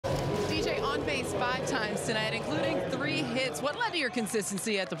on base 5 times tonight, including 3 hits. What led to your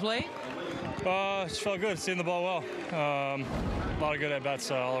consistency at the plate? Just felt good, seeing the ball well. A lot of good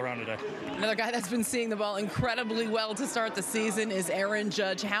at-bats all around today. Another guy that's been seeing the ball incredibly well to start the season is Aaron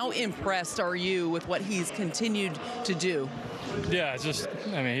Judge. How impressed are you with what he's continued to do? Yeah,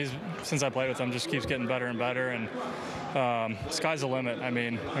 since I played with him, just keeps getting better and better, and sky's the limit. I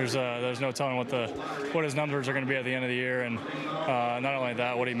mean, there's no telling what his numbers are going to be at the end of the year, and not only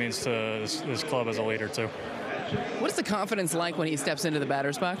that, what he means to this club as a leader too. What is the confidence like when he steps into the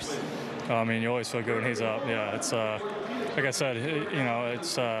batter's box? I mean, you always feel good when he's up. Yeah, it's like I said,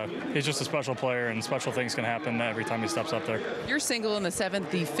 he's just a special player, and special things can happen every time he steps up there. You're single in the 7th,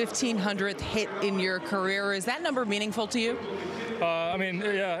 the 1,500th hit in your career. Is that number meaningful to you?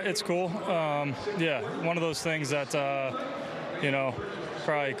 Yeah, it's cool. Yeah, one of those things that,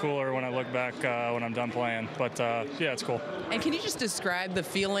 probably cooler when I look back when I'm done playing. But, yeah, it's cool. And can you just describe the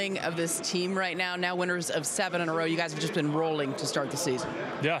feeling of this team right now winners of 7 in a row? You guys have just been rolling to start the season.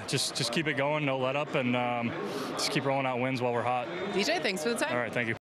 Yeah, just keep it going, no let up, and just keep rolling out wins while we're hot. DJ, thanks for the time. All right, thank you.